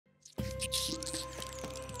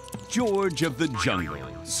George of the jungle.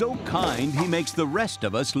 So kind, he makes the rest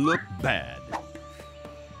of us look bad.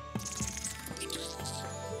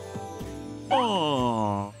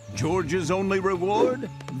 Oh, George's only reward?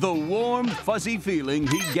 The warm, fuzzy feeling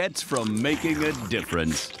he gets from making a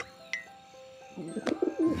difference.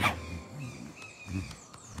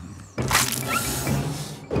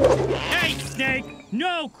 Hey, Snake!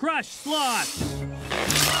 No crushed sloth!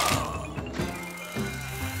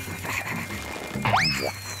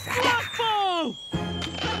 Waffle!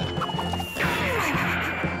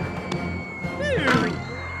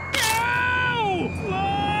 Ow!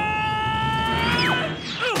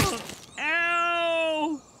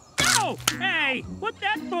 Ow! Hey, what's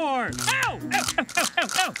that for? Ow! Ow! Ow! Ow! Ow!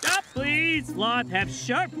 Ow! Stop, please! Sloth have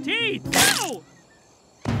sharp teeth! Ow!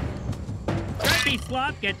 Stripey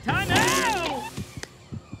sloth get time! Ow!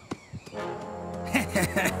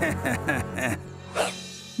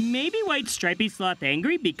 Maybe white stripey sloth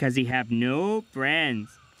angry because he have no friends.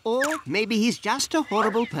 Or maybe he's just a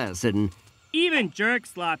horrible person. Even jerk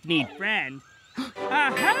sloth need friend.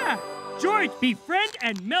 Aha! George, befriend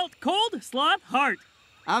and melt cold sloth heart.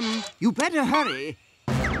 You better hurry.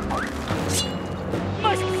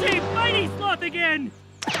 Must save mighty sloth again.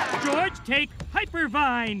 George, take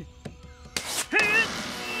hypervine.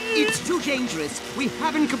 It's too dangerous. We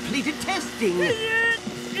haven't completed testing.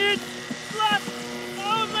 It's sloth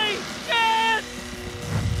only chance.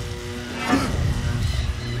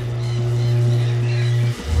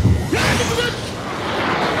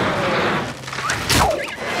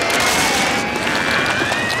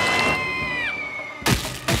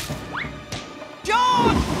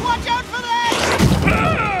 George, watch out for that!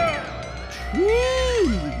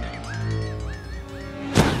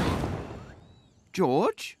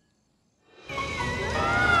 George?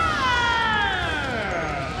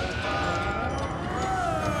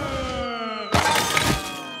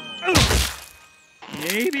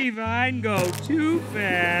 Maybe Vine go too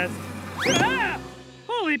fast. Ah!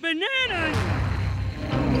 Holy bananas!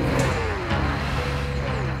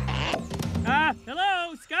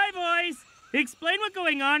 Hello, Sky Voice. Explain what's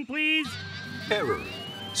going on, please. Error.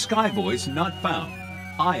 Sky Voice not found.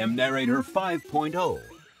 I am narrator 5.0.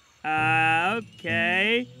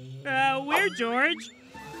 Okay. Where, George?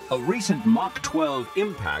 A recent Mach 12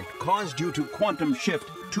 impact caused you to quantum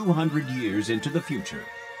shift 200 years into the future.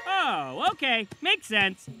 Oh, okay. Makes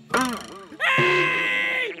sense.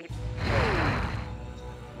 Hey!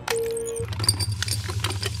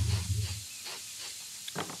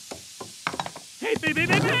 Hey, baby,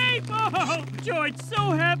 baby, baby! Oh, George,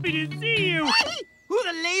 so happy to see you. Who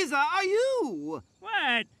the laser are you?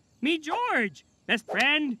 What? Me, George. Best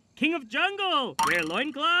friend, king of jungle. Wear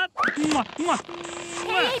loincloth. Mwah, mwah.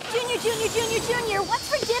 Hey, Junior, what's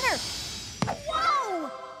for dinner? Whoa!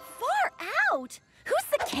 Far out! Who's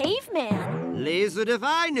the caveman? Lizard if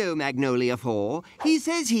I know, Magnolia 4. He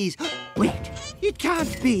says he's... Wait, it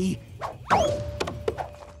can't be.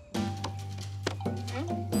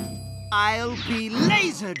 I'll be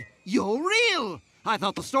lasered. You're real. I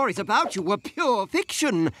thought the stories about you were pure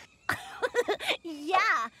fiction.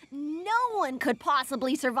 Yeah, no one could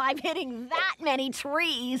possibly survive hitting that many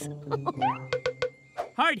trees.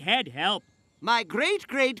 Hard head help. My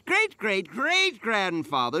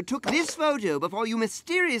great-great-great-great-great-grandfather took this photo before you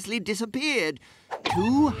mysteriously disappeared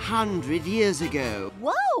 200 years ago.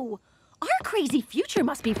 Whoa! Our crazy future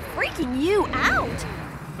must be freaking you out.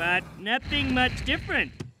 But nothing much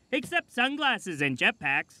different. Except sunglasses and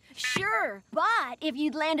jetpacks. Sure, but if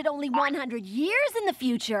you'd landed only 100 years in the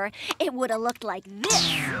future, it would have looked like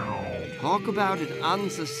this. Talk about an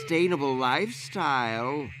unsustainable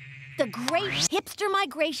lifestyle. The great hipster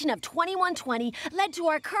migration of 2120 led to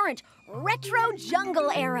our current retro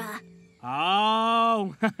jungle era.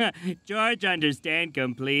 Oh, George understand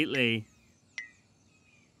completely.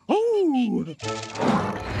 Oh!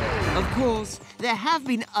 Of course, there have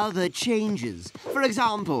been other changes. For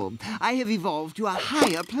example, I have evolved to a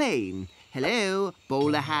higher plane. Hello,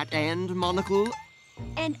 bowler hat and monocle.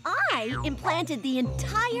 And I implanted the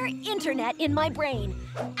entire internet in my brain.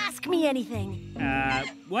 Ask me anything.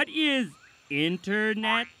 What is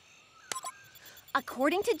internet?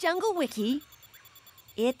 According to Jungle Wiki,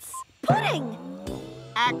 it's pudding.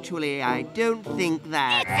 Actually, I don't think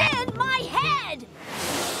that... It's in my head!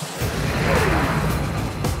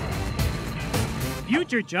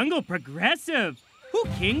 Future jungle progressive. Who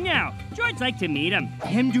king now? George like to meet him.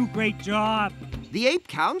 Him do great job. The Ape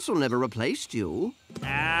Council never replaced you.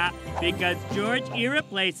 Because George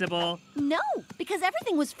irreplaceable. No, because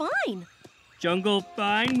everything was fine. Jungle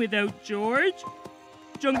fine without George?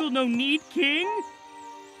 Jungle no need king?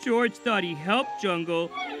 George thought he helped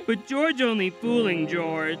Jungle, but George only fooling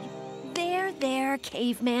George. There,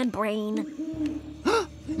 caveman brain.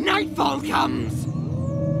 Nightfall comes!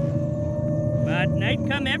 But night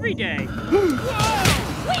come every day.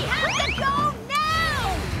 Whoa! We have to go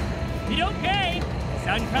now! Be okay.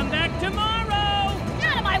 Sun come back tomorrow.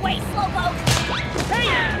 Out of my way, slowpoke!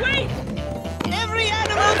 Hey, wait! Every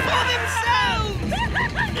animal for themselves!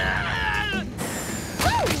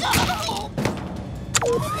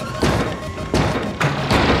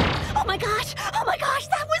 Oh my gosh,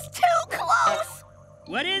 that was too close!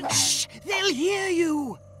 What is... Shh! They'll hear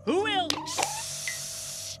you! Who will?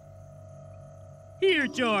 Here,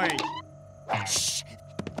 George. Shh!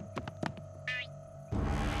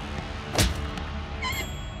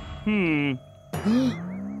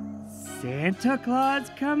 Santa Claus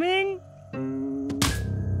coming?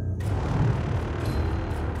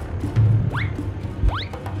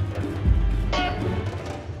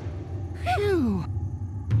 Phew!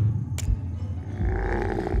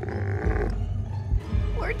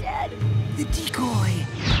 We're dead. The decoy!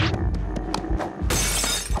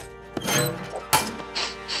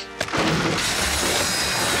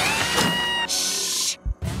 Shh!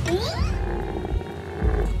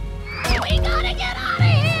 We gotta get out of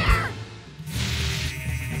here!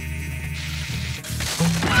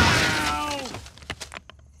 Ow!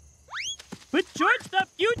 But George thought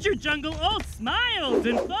future Jungle all smiles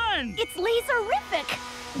and fun. It's laserific!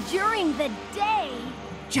 During the day.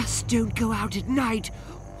 Just don't go out at night,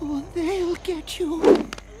 or they'll get you.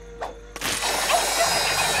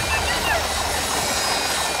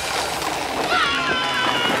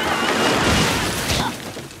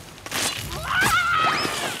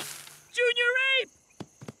 Junior Ape!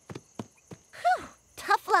 Whew,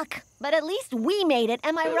 tough luck, but at least we made it,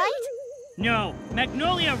 am I right? No,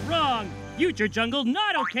 Magnolia wrong. Future Jungle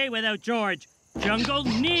not okay without George. Jungle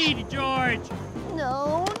need George.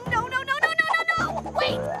 No.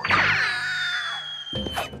 Wait!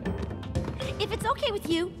 If it's okay with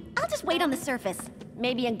you, I'll just wait on the surface.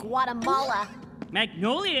 Maybe in Guatemala.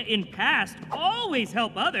 Magnolia in past always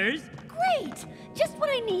help others. Great! Just what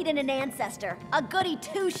I need in an ancestor. A goody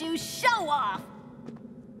two-shoes show-off!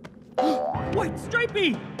 Wait,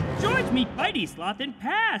 Stripey! George meet Bitey Sloth in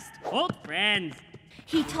past. Old friends.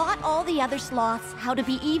 He taught all the other sloths how to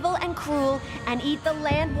be evil and cruel and eat the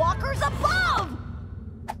land walkers above!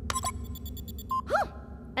 Huh.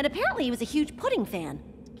 And apparently he was a huge pudding fan.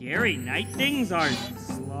 Scary night things are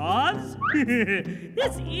sloths?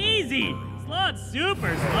 It's easy. Sloth's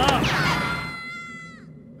super slow.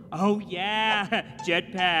 Oh yeah,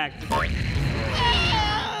 jetpack.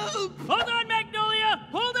 Hold on, Magnolia!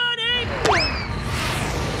 Hold on, Ape!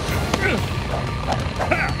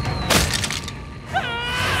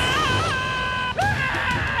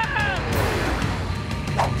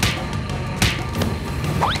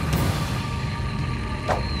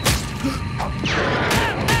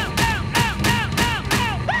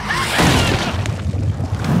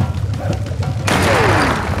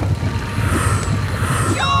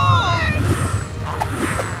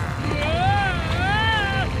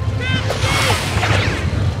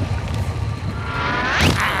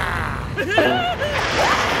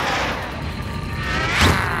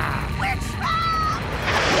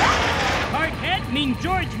 Hard head mean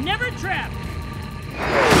George never trapped.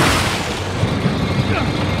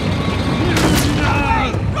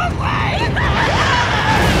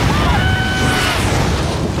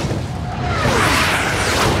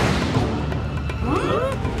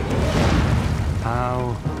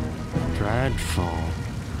 How dreadful.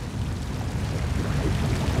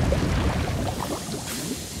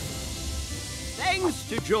 Thanks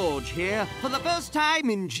to George here, for the first time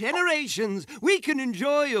in generations, we can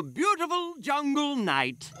enjoy a beautiful jungle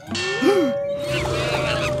night.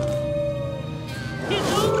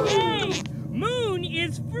 It's okay. Moon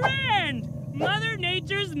is friend. Mother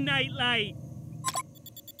Nature's nightlight.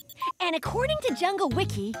 And according to Jungle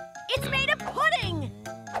Wiki, it's made of pudding!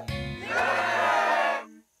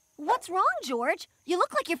 What's wrong, George? You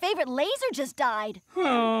look like your favorite laser just died.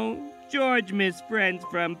 Oh, George missed friends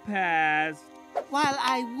from past. While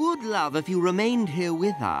I would love if you remained here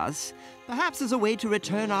with us, perhaps as a way to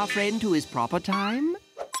return our friend to his proper time?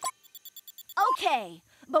 Okay,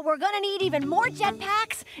 but we're gonna need even more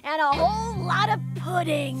jetpacks and a whole lot of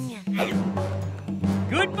pudding.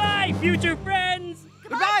 Goodbye, future friends.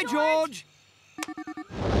 Goodbye, George!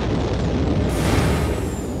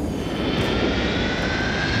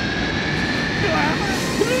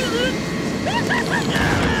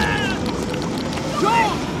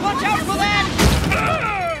 George, watch out for that!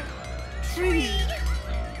 Tree!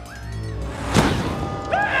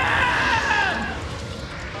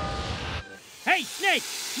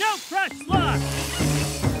 No crush sloth!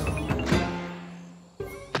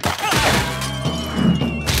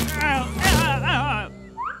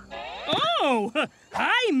 Oh,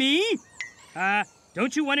 hi, me!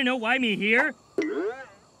 Don't you want to know why me here?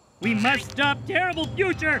 We must stop terrible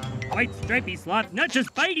future! White stripy sloth, not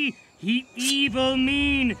just bitey, he evil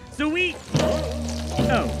mean. So we...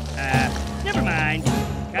 Oh, never mind.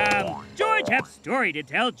 Come, George have story to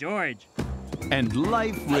tell George. And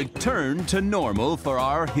life returned to normal for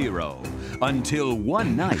our hero. Until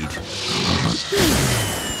one night...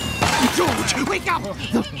 George, wake up!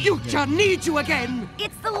 The future needs you again!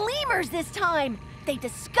 It's the lemurs this time. They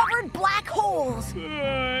discovered black holes.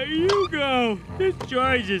 You go. This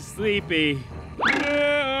George is sleepy.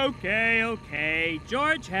 Okay.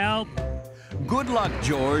 George, help. Good luck,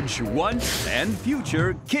 George, once and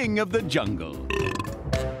future king of the jungle.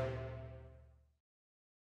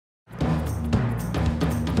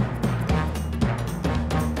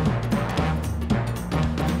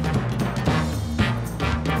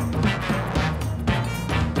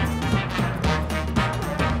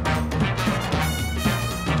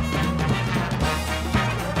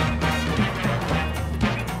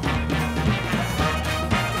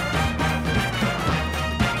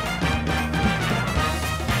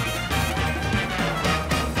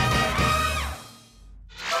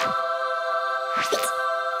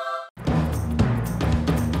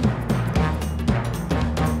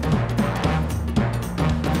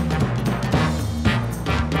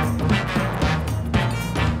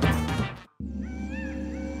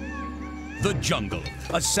 The jungle,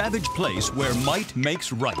 a savage place where might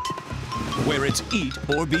makes right. Where it's eat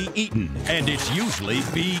or be eaten, and it's usually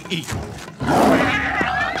be eaten.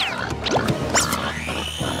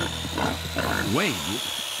 Wait,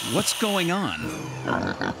 what's going on?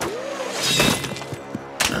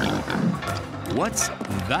 What's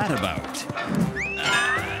that about?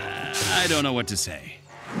 I don't know what to say.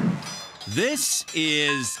 This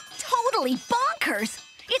is... Totally bonkers.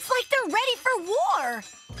 It's like they're ready for war.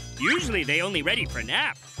 Usually they only ready for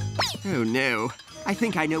nap. Oh, no. I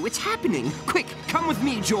think I know what's happening. Quick, come with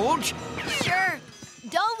me, George. Sure.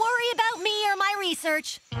 Don't worry about me or my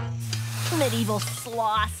research. Medieval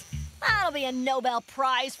sloths. That'll be a Nobel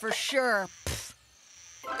Prize for sure.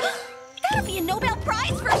 That'll be a Nobel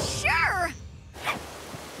Prize for sure.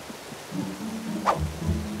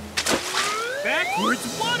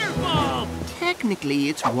 Backwards waterfall! Technically,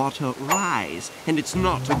 it's water rise, and it's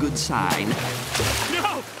not a good sign.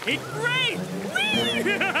 No, it rained!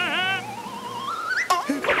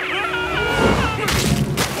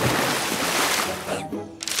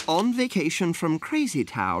 On vacation from Crazy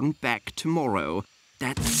Town, back tomorrow.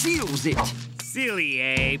 That seals it. Silly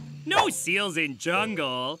ape. No seals in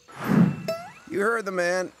jungle. You heard the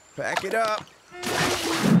man. Pack it up.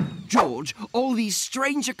 George, all these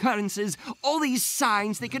strange occurrences, all these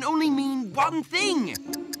signs, they can only mean one thing.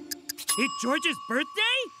 It's George's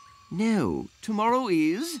birthday? No, tomorrow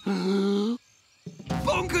is...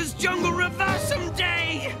 Bonkers Jungle Reversum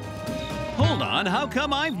Day! Hold on, how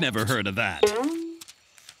come I've never heard of that?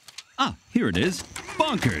 Ah, here it is.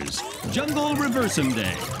 Bonkers, Jungle Reversum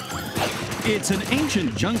Day. It's an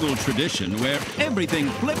ancient jungle tradition where everything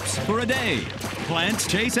flips for a day. Plants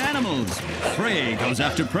chase animals. Prey goes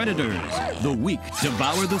after predators. The weak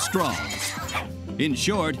devour the strong. In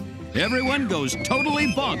short, everyone goes totally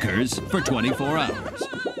bonkers for 24 hours.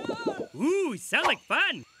 Ooh, sound like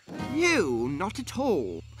fun. No, not at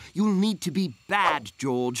all. You'll need to be bad,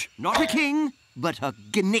 George. Not a king, but a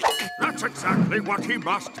gnick. That's exactly what he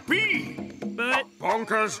must be. But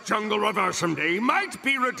Bonkers Jungle Reversum Day might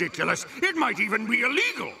be ridiculous. It might even be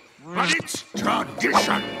illegal. But it's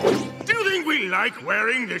tradition. Do you think we like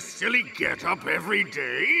wearing this silly get-up every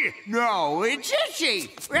day? No, it's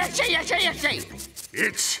itchy. Itchy.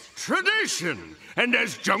 It's tradition. And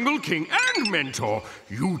as Jungle King and Mentor,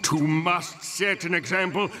 you two must set an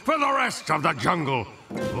example for the rest of the jungle.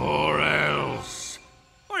 Or else...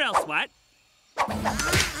 Or else what?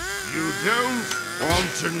 You don't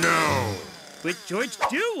want to know. But George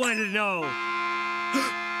do want to know.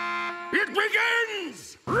 It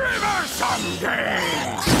begins! Reversum Day!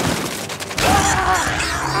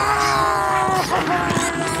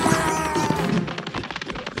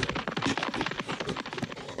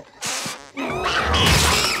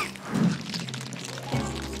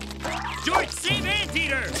 George, save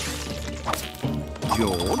Anteater!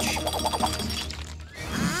 George?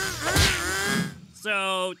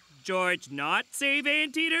 So, George not save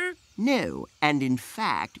Anteater? No, and in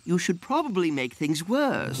fact, you should probably make things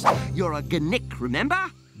worse. You're a gnick,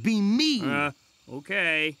 remember? Be mean.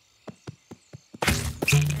 Okay.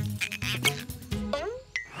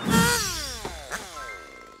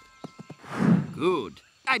 good.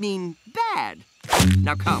 I mean, bad.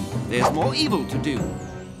 Now come, there's more evil to do.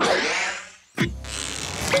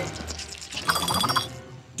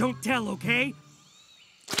 Don't tell, okay?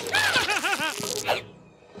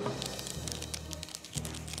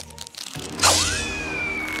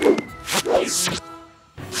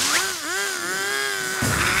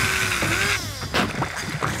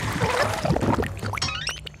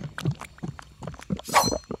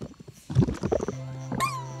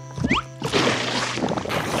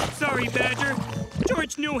 Sorry, Badger.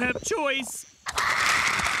 George no have choice.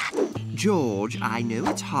 George, I know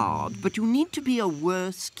it's hard, but you need to be a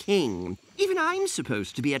worse king. Even I'm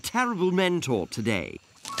supposed to be a terrible mentor today.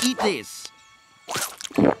 Eat this.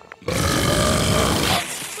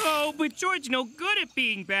 Oh, but George no good at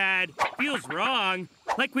being bad. Feels wrong.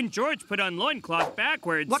 Like when George put on loincloth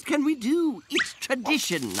backwards. What can we do? It's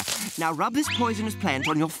tradition. Now rub this poisonous plant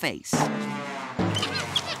on your face.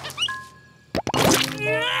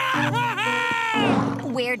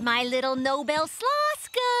 Where'd my little Nobel sloths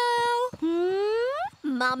go?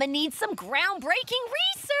 Mama needs some groundbreaking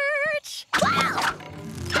research. Wow!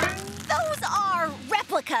 Those are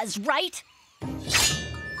replicas, right?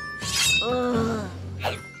 Ugh.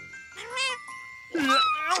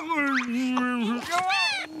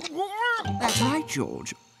 That's right,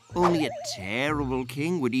 George. Only a terrible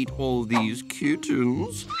king would eat all these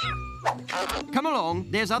kittens. Come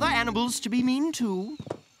along, there's other animals to be mean to.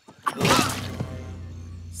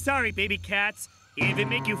 Sorry, baby cats. If it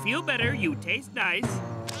make you feel better, you taste nice.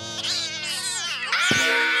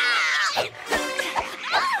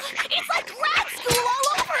 It's like grad school all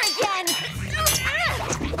over again!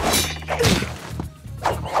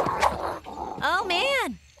 Oh,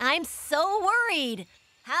 man. I'm so worried.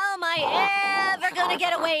 How am I ever gonna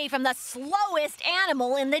get away from the slowest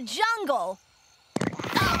animal in the jungle?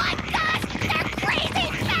 Oh, my gosh! They're crazy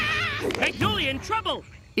fast! Magnolia in trouble!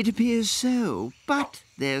 It appears so, but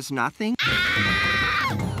there's nothing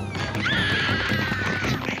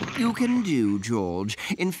you can do, George.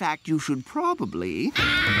 In fact, you should probably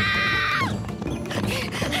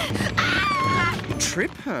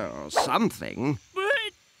trip her or something.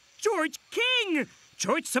 But George King!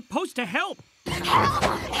 George's supposed to help.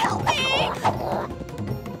 Help me!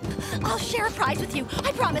 I'll share a prize with you.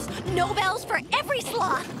 I promise. No bells for every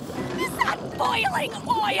sloth. Is that boiling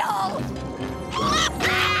oil?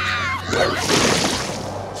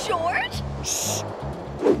 George? Shh!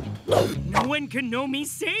 No one can know me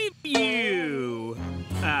save you.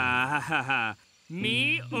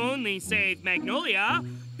 Me only save Magnolia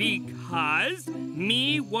because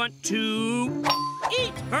me want to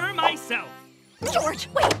eat her myself. George,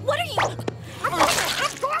 wait, what are you?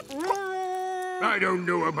 I don't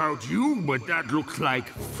know about you, but that looks like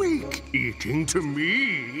fake eating to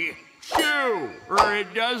me. Chew, or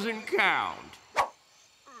it doesn't count.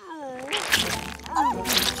 Oh,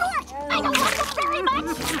 George, I don't like it very much.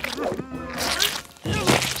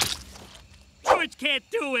 George can't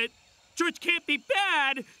do it. George can't be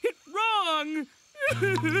bad. It's wrong.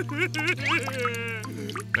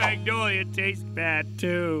 Magnolia tastes bad,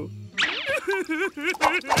 too.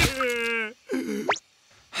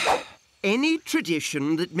 Any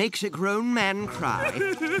tradition that makes a grown man cry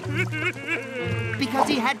because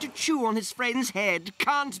he had to chew on his friend's head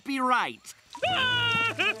can't be right.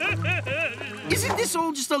 Isn't this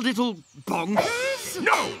all just a little bonkers?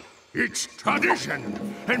 No! It's tradition.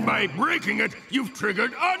 And by breaking it, you've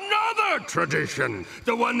triggered another tradition.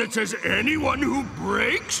 The one that says anyone who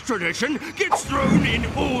breaks tradition gets thrown in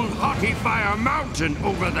Old Hottie Fire Mountain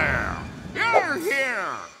over there. You're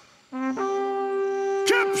here.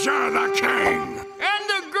 Capture the king! And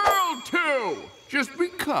the girl, too. Just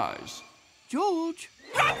because. George?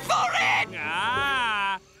 Run for it!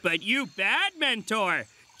 Ah, but you bad, Mentor.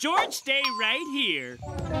 George, stay right here.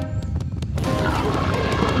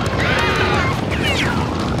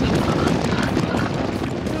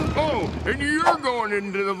 Oh, and you're going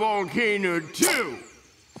into the volcano, too.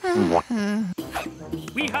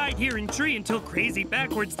 We hide here in tree until crazy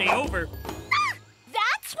backwards day over.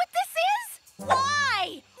 That's what this is?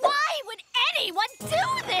 Why? Why would anyone do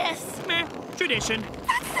this? Meh, tradition.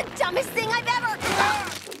 That's the dumbest thing I've ever...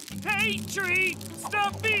 Hey, tree,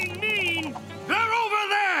 stop being mean. They're over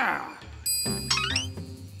there!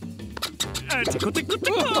 Tickle, tickle,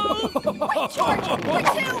 tickle. Wait, George, we're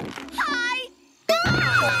too high.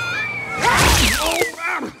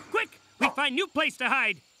 Quick, we find new place to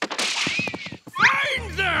hide.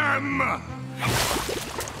 Find them!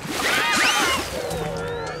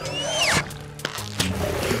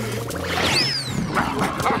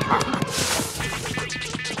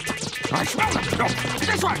 I smell them! No,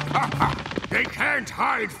 this way! They can't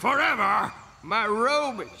hide forever! My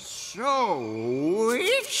robe is so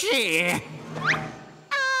itchy.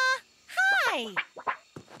 Hi.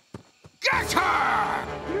 Get her!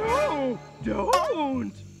 No,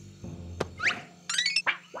 don't.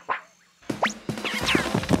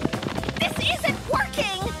 This isn't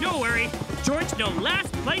working. Don't worry. George, no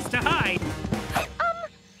last place to hide. I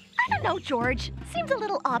don't know, George. Seems a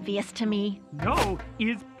little obvious to me. No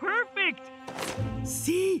is perfect.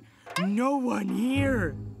 See? No one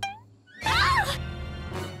here. Ah!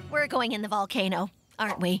 We're going in the volcano,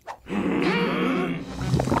 aren't we?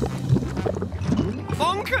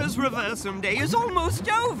 Bonkers Reversum Day is almost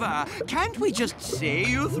over. Can't we just say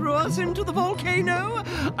you threw us into the volcano?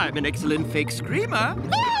 I'm an excellent fake screamer.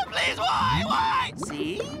 Oh, please, why?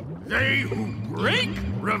 See? They who break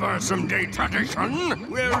Reversum Day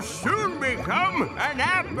tradition will soon become an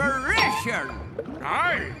apparition.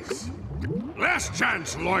 Nice. Last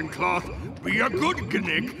chance, loincloth. Be a good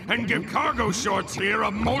gnick and give cargo shorts here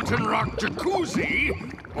a molten rock jacuzzi,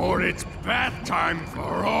 or it's bath time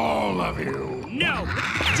for all of you. No,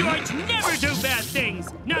 George never do bad things,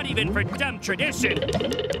 not even for dumb tradition.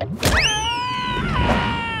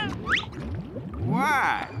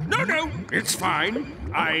 Why? No, it's fine.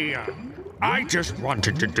 I just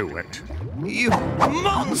wanted to do it. You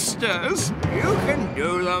monsters! You can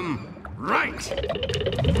do them. Right. Is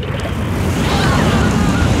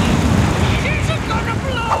it gonna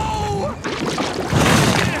blow?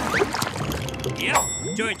 Yep,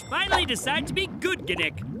 George finally decided to be good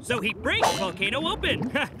Gnick, so he breaks the volcano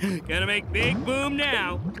open. Gonna make big boom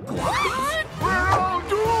now. What? We're all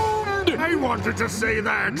doomed! I wanted to say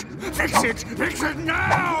that. Fix it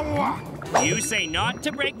now! You say not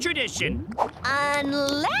to break tradition.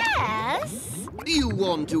 Unless... You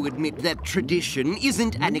want to admit that tradition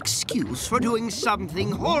isn't an excuse for doing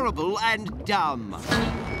something horrible and dumb.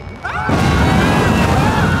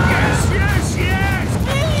 Yes!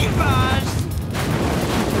 Leave us!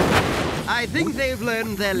 I think they've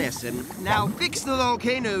learned their lesson. Now fix the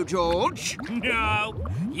volcano, George. No,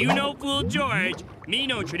 you no fool George. Me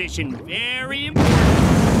no tradition, very important.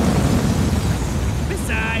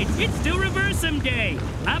 Besides, it's still Reversum Day.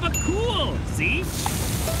 Have a cool, see?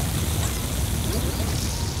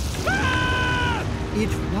 Ah! It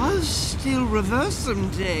was still Reversum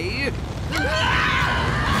Day.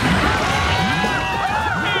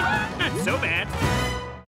 Not so bad.